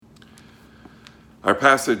Our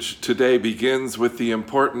passage today begins with the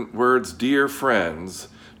important words, "Dear friends,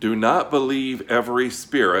 do not believe every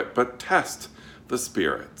spirit, but test the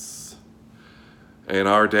spirits." In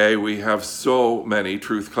our day, we have so many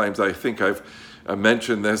truth claims. I think I've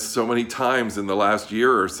mentioned this so many times in the last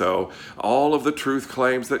year or so. All of the truth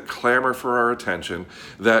claims that clamor for our attention,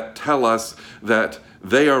 that tell us that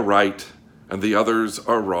they are right and the others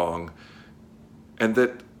are wrong, and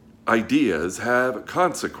that ideas have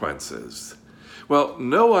consequences. Well,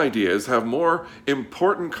 no ideas have more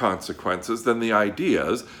important consequences than the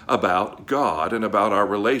ideas about God and about our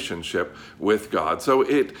relationship with God. So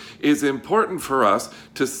it is important for us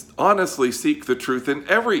to honestly seek the truth in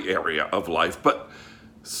every area of life, but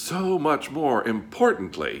so much more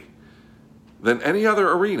importantly than any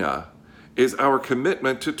other arena is our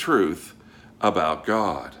commitment to truth about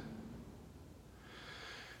God.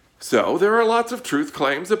 So there are lots of truth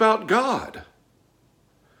claims about God.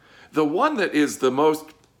 The one that is the most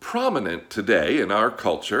prominent today in our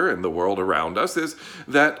culture and the world around us is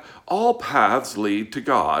that all paths lead to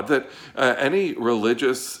God, that any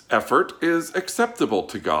religious effort is acceptable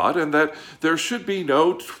to God, and that there should be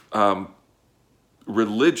no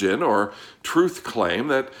religion or truth claim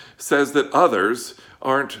that says that others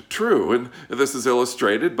aren't true. And this is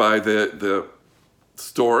illustrated by the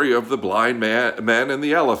story of the blind man and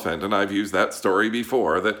the elephant, and I've used that story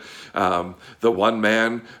before, that the one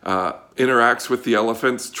man interacts with the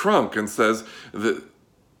elephant's trunk and says that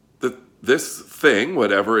this thing,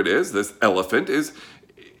 whatever it is, this elephant,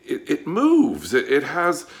 it moves, it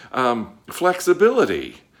has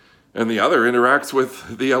flexibility. And the other interacts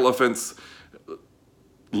with the elephant's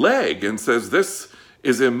leg and says this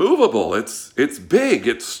is immovable, it's big,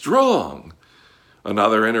 it's strong.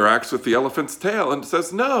 Another interacts with the elephant's tail and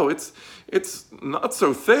says, no, it's not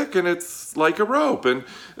so thick and it's like a rope. And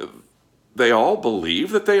they all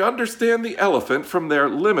believe that they understand the elephant from their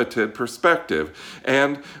limited perspective.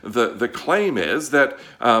 And the claim is that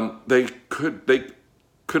they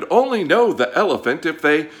could only know the elephant if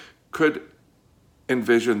they could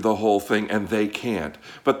envision the whole thing, and they can't.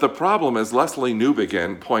 But the problem, as Lesslie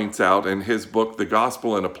Newbigin points out in his book, The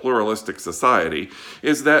Gospel in a Pluralistic Society,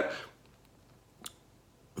 is that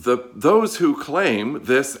those who claim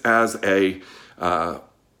this as an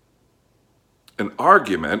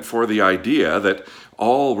argument for the idea that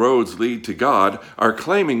all roads lead to God are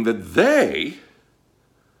claiming that they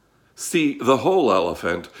see the whole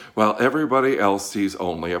elephant while everybody else sees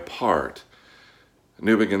only a part.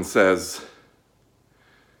 Newbigin says,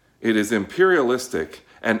 it is imperialistic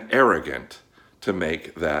and arrogant to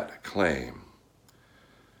make that claim.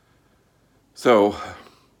 So,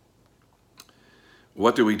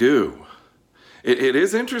 what do we do? It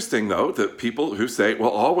is interesting, though, that people who say, well,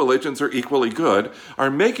 all religions are equally good, are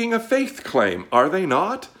making a faith claim, are they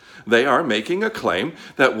not? They are making a claim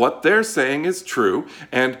that what they're saying is true,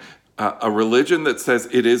 and a religion that says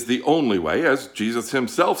it is the only way, as Jesus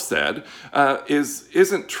himself said,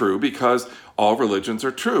 isn't true because all religions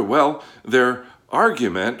are true. Well, their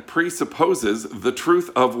argument presupposes the truth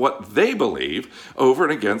of what they believe over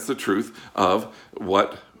and against the truth of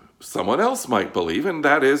what someone else might believe, and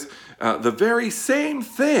that is the very same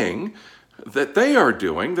thing that they are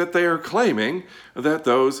doing, that they are claiming that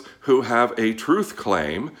those who have a truth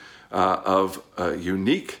claim of a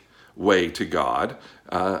unique way to God,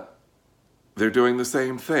 they're doing the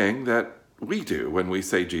same thing that we do when we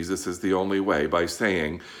say Jesus is the only way, by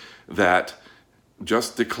saying that,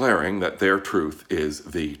 just declaring that their truth is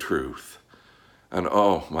the truth. And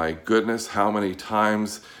oh my goodness, how many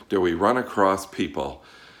times do we run across people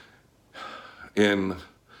in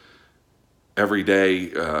everyday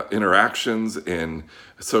interactions, in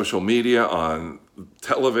social media, on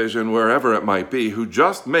television, wherever it might be, who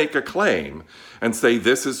just make a claim and say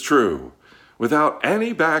this is true without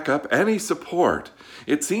any backup, any support.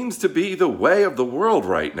 It seems to be the way of the world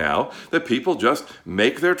right now that people just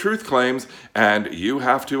make their truth claims and you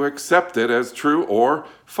have to accept it as true or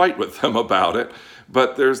fight with them about it.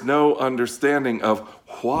 But there's no understanding of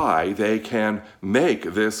why they can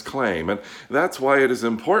make this claim. And that's why it is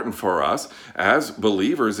important for us as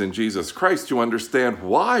believers in Jesus Christ to understand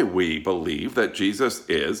why we believe that Jesus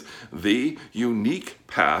is the unique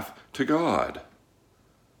path to God.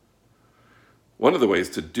 One of the ways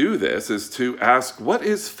to do this is to ask, what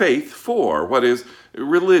is faith for? What is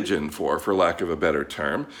religion for lack of a better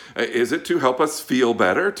term? Is it to help us feel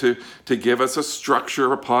better, to give us a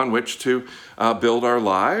structure upon which to build our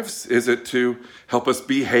lives? Is it to help us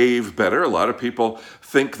behave better? A lot of people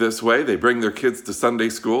think this way. They bring their kids to Sunday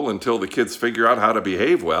school until the kids figure out how to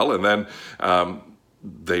behave well, and then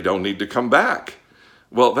they don't need to come back.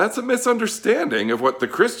 Well, that's a misunderstanding of what the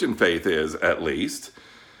Christian faith is, at least.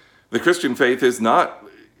 The Christian faith is not,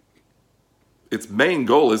 its main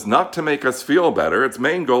goal is not to make us feel better. Its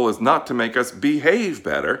main goal is not to make us behave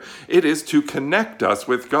better. It is to connect us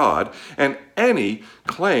with God. And any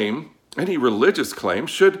claim, any religious claim,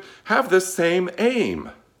 should have this same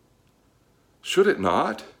aim. Should it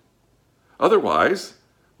not? Otherwise,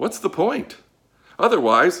 what's the point?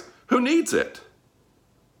 Otherwise, who needs it?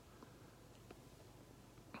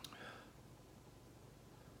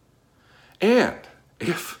 And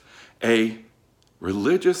if a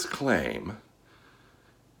religious claim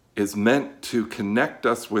is meant to connect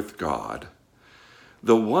us with God,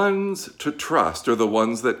 the ones to trust are the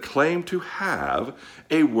ones that claim to have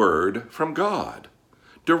a word from God,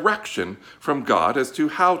 direction from God as to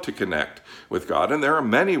how to connect with God. And there are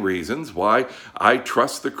many reasons why I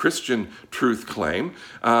trust the Christian truth claim,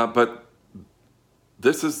 but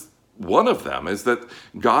this is one of them, is that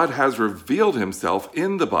God has revealed himself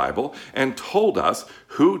in the Bible and told us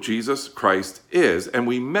who Jesus Christ is, and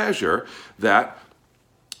we measure that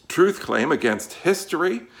truth claim against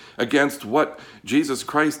history, against what Jesus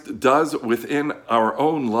Christ does within our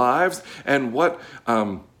own lives, and what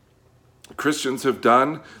Christians have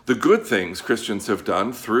done, the good things Christians have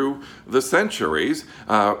done through the centuries,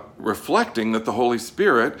 reflecting that the Holy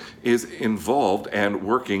Spirit is involved and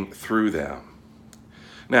working through them.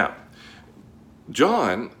 Now,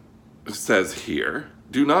 John says here,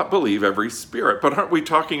 do not believe every spirit. But aren't we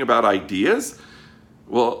talking about ideas?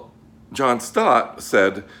 Well, John Stott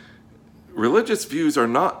said, religious views are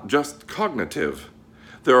not just cognitive.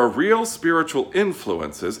 There are real spiritual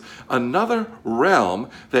influences, another realm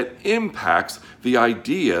that impacts the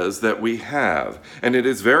ideas that we have. And it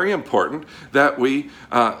is very important that we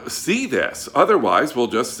see this. Otherwise, we'll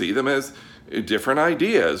just see them as different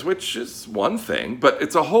ideas, which is one thing, but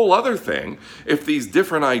it's a whole other thing if these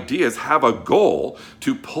different ideas have a goal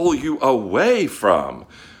to pull you away from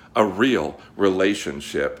a real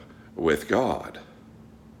relationship with God.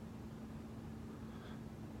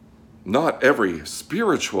 Not every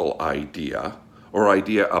spiritual idea or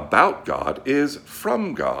idea about God is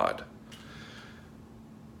from God.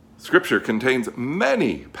 Scripture contains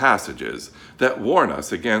many passages that warn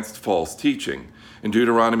us against false teaching. In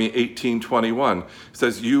Deuteronomy 18:21, it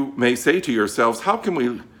says, you may say to yourselves, how can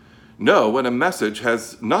we know when a message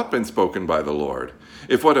has not been spoken by the Lord?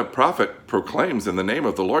 If what a prophet proclaims in the name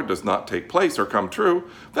of the Lord does not take place or come true,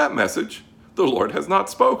 that message the Lord has not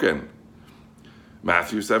spoken.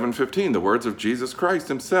 Matthew 7:15, the words of Jesus Christ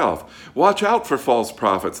himself. Watch out for false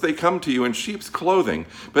prophets. They come to you in sheep's clothing,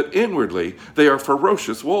 but inwardly they are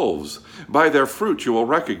ferocious wolves. By their fruit you will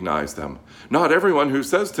recognize them. Not everyone who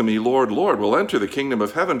says to me, Lord, Lord, will enter the kingdom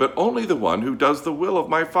of heaven, but only the one who does the will of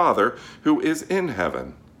my Father who is in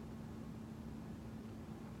heaven.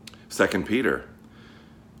 2 Peter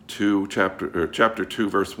chapter 2,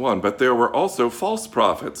 verse 1. But there were also false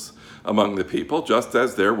prophets among the people, just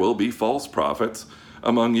as there will be false prophets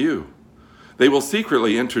among you. They will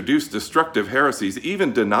secretly introduce destructive heresies,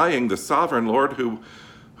 even denying the sovereign Lord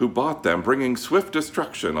who bought them, bringing swift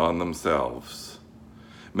destruction on themselves.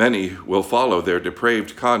 Many will follow their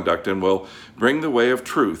depraved conduct and will bring the way of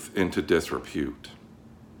truth into disrepute.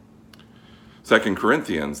 2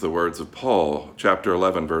 Corinthians, the words of Paul, chapter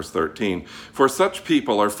 11, verse 13. For such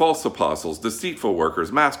people are false apostles, deceitful workers,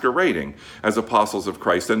 masquerading as apostles of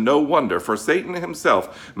Christ. And no wonder, for Satan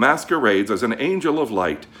himself masquerades as an angel of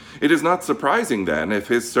light. It is not surprising then if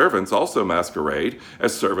his servants also masquerade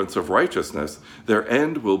as servants of righteousness. Their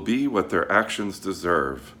end will be what their actions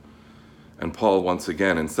deserve. And Paul once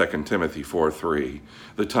again in 2 Timothy 4:3,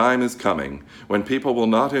 the time is coming when people will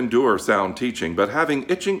not endure sound teaching, but having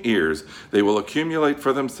itching ears, they will accumulate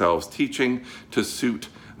for themselves teaching to suit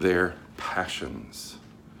their passions.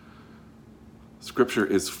 Scripture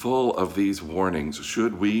is full of these warnings.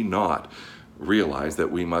 Should we not realize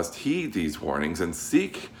that we must heed these warnings and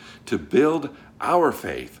seek to build our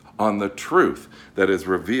faith on the truth that is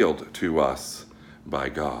revealed to us by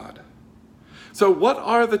God? So what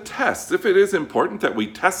are the tests? If it is important that we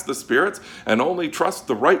test the spirits and only trust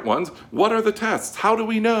the right ones, what are the tests? How do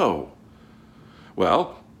we know?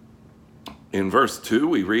 Well, in verse 2,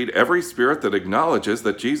 we read, every spirit that acknowledges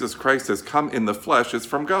that Jesus Christ has come in the flesh is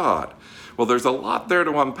from God. Well, there's a lot there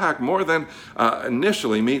to unpack, more than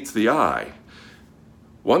initially meets the eye.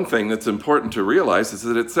 One thing that's important to realize is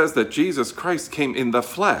that it says that Jesus Christ came in the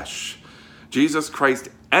flesh. Jesus Christ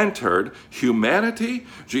entered humanity.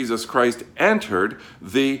 Jesus Christ entered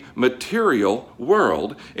the material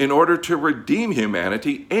world in order to redeem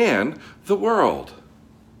humanity and the world.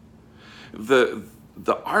 The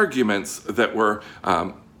arguments that were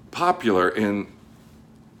popular in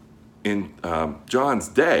in John's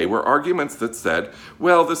day were arguments that said,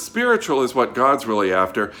 well, the spiritual is what God's really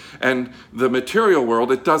after, and the material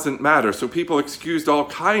world, it doesn't matter. So people excused all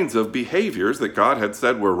kinds of behaviors that God had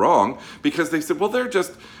said were wrong because they said, well, they're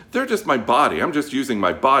just my body. I'm just using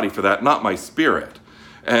my body for that, not my spirit.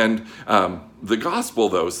 And the gospel,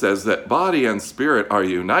 though, says that body and spirit are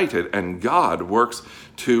united, and God works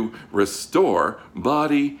to restore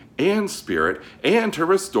body and spirit and to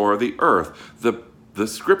restore the earth. The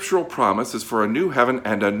scriptural promise is for a new heaven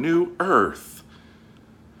and a new earth,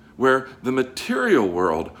 where the material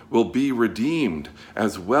world will be redeemed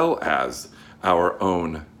as well as our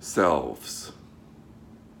own selves.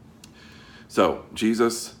 So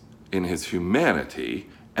Jesus, in his humanity,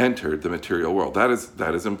 entered the material world. That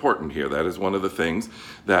is important here. That is one of the things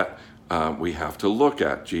that we have to look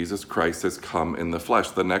at. Jesus Christ has come in the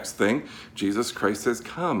flesh. The next thing, Jesus Christ has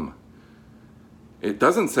come. It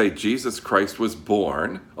doesn't say Jesus Christ was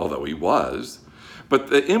born, although he was,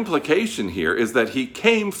 but the implication here is that he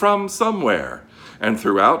came from somewhere. And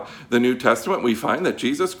throughout the New Testament, we find that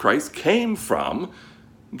Jesus Christ came from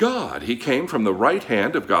God. He came from the right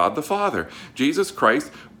hand of God the Father. Jesus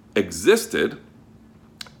Christ existed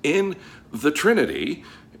in the Trinity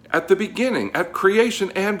at the beginning, at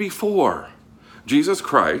creation and before. Jesus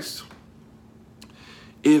Christ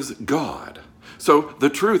is God. So the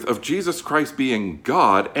truth of Jesus Christ being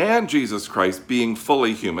God and Jesus Christ being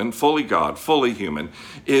fully human, fully God, fully human,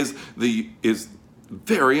 is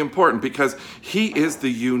very important because he is the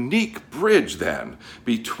unique bridge then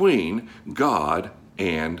between God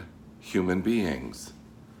and human beings.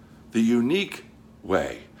 The unique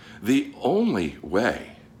way, the only way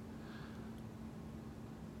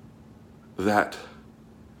that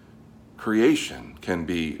creation can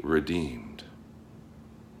be redeemed.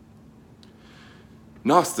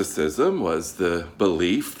 Gnosticism was the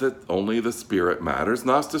belief that only the spirit matters.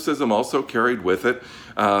 Gnosticism also carried with it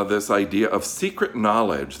this idea of secret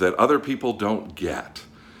knowledge that other people don't get.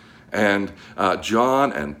 And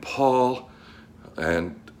John and Paul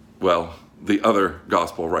and, well, the other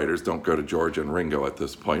gospel writers, don't go to George and Ringo at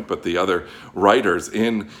this point, but the other writers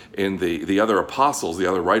in the other apostles, the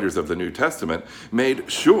other writers of the New Testament,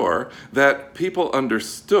 made sure that people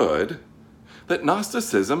understood that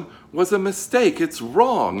Gnosticism was a mistake. It's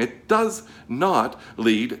wrong. It does not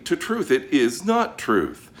lead to truth. It is not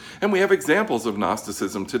truth. And we have examples of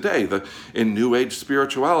Gnosticism today, in New Age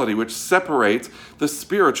spirituality, which separates the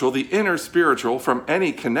spiritual, the inner spiritual, from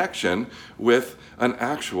any connection with an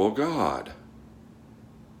actual God.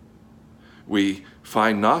 We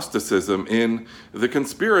find Gnosticism in the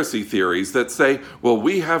conspiracy theories that say, well,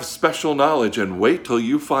 we have special knowledge and wait till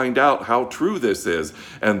you find out how true this is.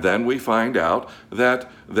 And then we find out that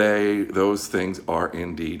those things are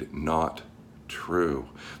indeed not true.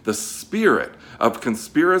 The spirit of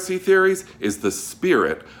conspiracy theories is the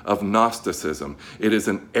spirit of Gnosticism. It is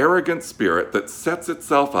an arrogant spirit that sets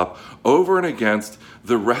itself up over and against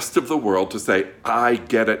the rest of the world to say, I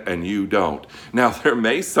get it and you don't. Now, there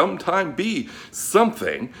may sometime be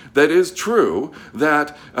something that is true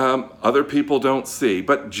that other people don't see,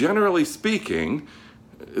 but generally speaking,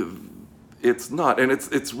 it's not. And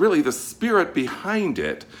it's really the spirit behind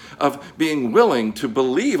it of being willing to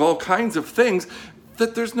believe all kinds of things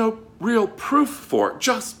that there's no real proof for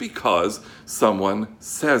just because someone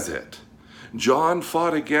says it. John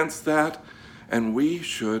fought against that, and we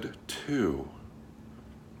should too.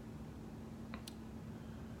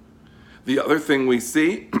 The other thing we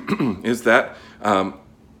see is that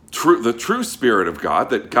the true Spirit of God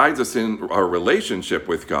that guides us in our relationship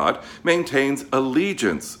with God maintains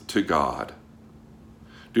allegiance to God.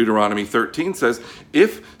 Deuteronomy 13 says,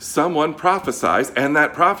 if someone prophesies, and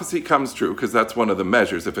that prophecy comes true, because that's one of the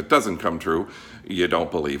measures, if it doesn't come true, you don't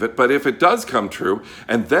believe it. But if it does come true,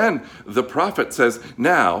 and then the prophet says,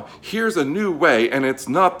 now, here's a new way, and it's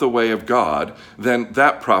not the way of God, then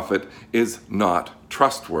that prophet is not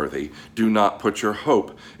trustworthy. Do not put your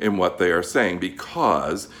hope in what they are saying,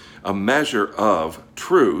 because a measure of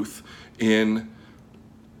truth in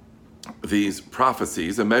these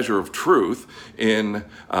prophecies, a measure of truth in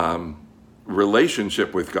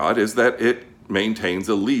relationship with God, is that it maintains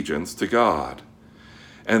allegiance to God.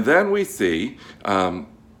 And then we see in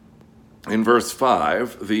verse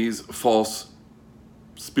 5, these false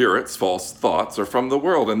spirits, false thoughts are from the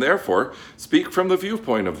world, and therefore speak from the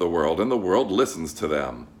viewpoint of the world, and the world listens to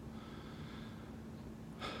them.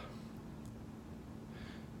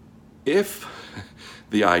 If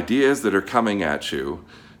the ideas that are coming at you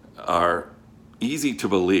are easy to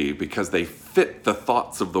believe because they fit the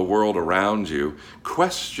thoughts of the world around you,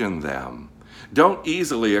 question them. Don't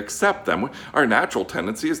easily accept them. Our natural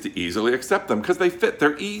tendency is to easily accept them because they fit,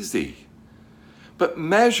 they're easy. But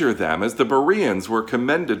measure them, as the Bereans were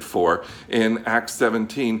commended for in Acts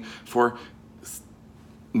 17, for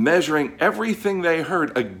measuring everything they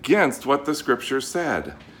heard against what the Scriptures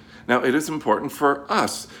said. Now, it is important for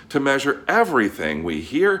us to measure everything we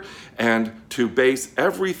hear and to base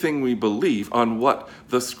everything we believe on what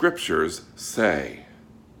the Scriptures say.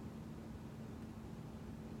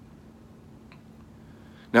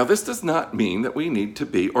 Now, this does not mean that we need to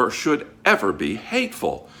be or should ever be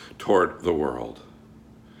hateful toward the world.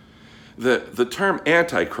 The term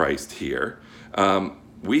Antichrist here,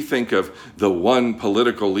 we think of the one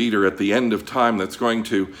political leader at the end of time that's going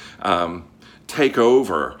to take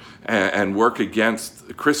over and work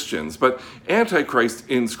against Christians. But Antichrist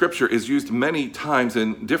in Scripture is used many times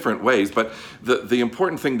in different ways. But the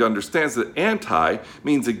important thing to understand is that anti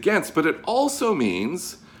means against, but it also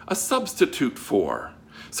means a substitute for.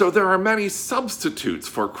 So there are many substitutes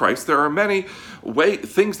for Christ. There are many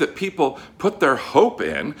things that people put their hope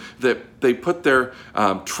in, that they put their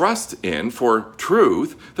trust in for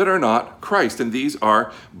truth that are not Christ. And these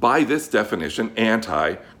are, by this definition,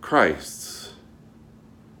 anti-Christs.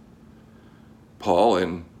 Paul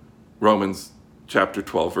in Romans chapter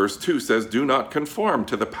 12, verse 2 says, "Do not conform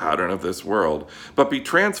to the pattern of this world, but be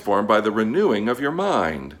transformed by the renewing of your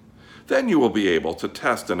mind. Then you will be able to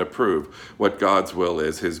test and approve what God's will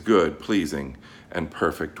is, his good, pleasing, and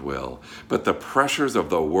perfect will." But the pressures of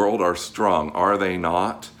the world are strong, are they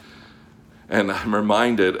not? And I'm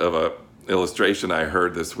reminded of an illustration I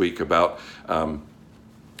heard this week about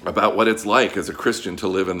what it's like as a Christian to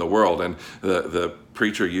live in the world. And the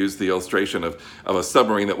preacher used the illustration of a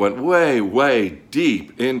submarine that went way, way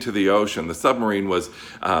deep into the ocean. The submarine was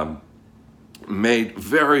made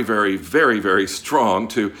very, very, very, very strong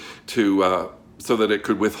so that it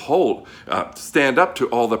could stand up to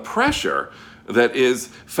all the pressure that is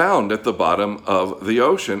found at the bottom of the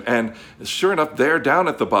ocean. And sure enough, there down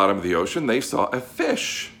at the bottom of the ocean, they saw a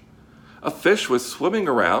fish. A fish was swimming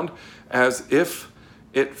around as if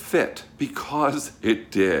it fit, because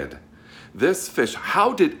it did. This fish,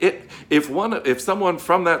 how did it, if someone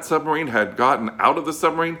from that submarine had gotten out of the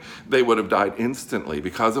submarine, they would have died instantly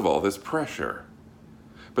because of all this pressure.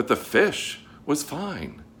 But the fish was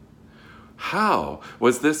fine. How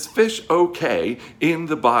was this fish okay in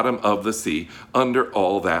the bottom of the sea under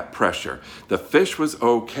all that pressure? The fish was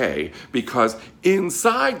okay because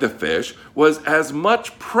inside the fish was as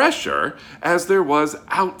much pressure as there was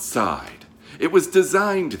outside. It was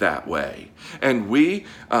designed that way. And we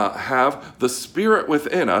have the Spirit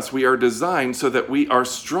within us. We are designed so that we are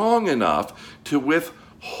strong enough to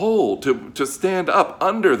withhold, to stand up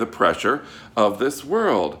under the pressure of this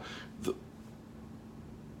world.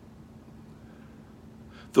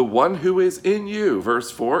 The one who is in you,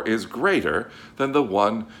 verse 4, is greater than the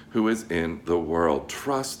one who is in the world.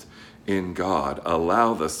 Trust in God.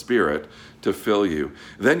 Allow the Spirit to fill you.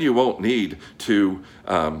 Then you won't need to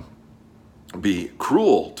be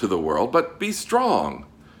cruel to the world, but be strong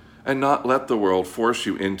and not let the world force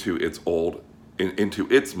you into its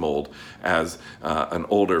mold, as an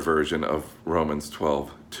older version of Romans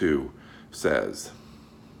 12:2 says.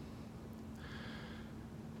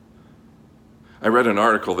 I read an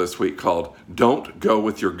article this week called "Don't Go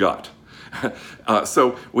with Your Gut."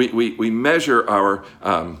 So we measure our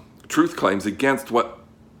truth claims against what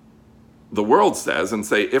the world says and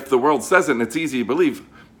say, if the world says it and it's easy to believe,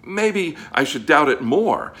 maybe I should doubt it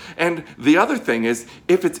more. And the other thing is,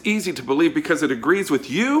 if it's easy to believe because it agrees with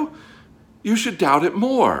you, you should doubt it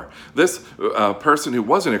more. This person who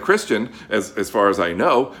wasn't a Christian, as far as I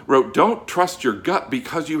know, wrote, "Don't trust your gut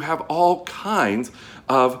because you have all kinds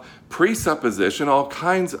of presupposition, all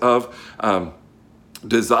kinds of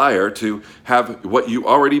desire to have what you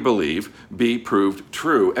already believe be proved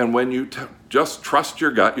true. And when you just trust your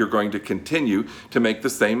gut, you're going to continue to make the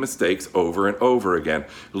same mistakes over and over again.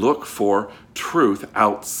 Look for truth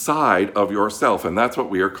outside of yourself. And that's what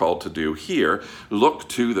we are called to do here. Look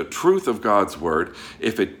to the truth of God's word.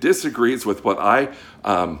 If it disagrees with what I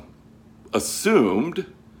assumed,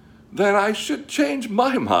 then I should change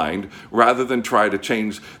my mind rather than try to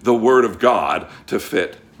change the word of God to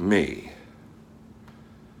fit me.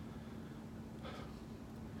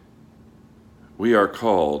 We are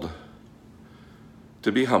called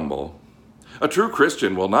to be humble. A true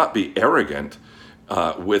Christian will not be arrogant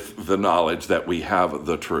with the knowledge that we have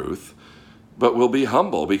the truth, but will be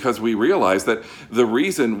humble because we realize that the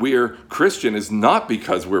reason we're Christian is not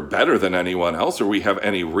because we're better than anyone else or we have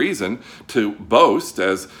any reason to boast,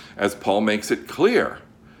 as Paul makes it clear.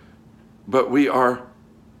 But we are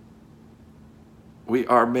we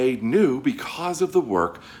are made new because of the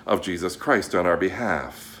work of Jesus Christ on our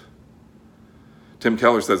behalf. Tim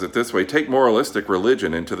Keller says it this way: take moralistic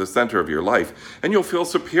religion into the center of your life, and you'll feel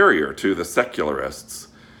superior to the secularists.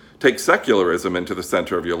 Take secularism into the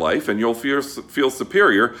center of your life, and you'll feel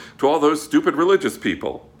superior to all those stupid religious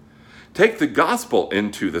people. Take the gospel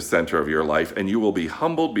into the center of your life, and you will be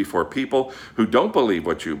humbled before people who don't believe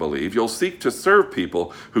what you believe. You'll seek to serve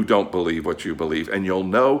people who don't believe what you believe, and you'll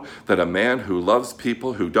know that a man who loves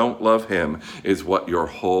people who don't love him is what your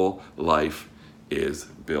whole life is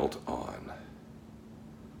built on.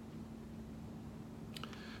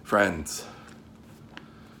 Friends,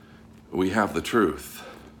 we have the truth.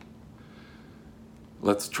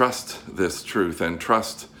 Let's trust this truth and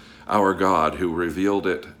trust our God who revealed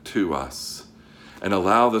it to us, and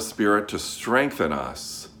allow the Spirit to strengthen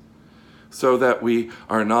us so that we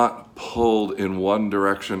are not pulled in one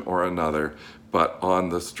direction or another, but on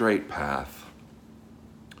the straight path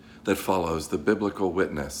that follows the biblical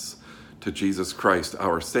witness to Jesus Christ,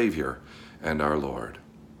 our Savior and our Lord.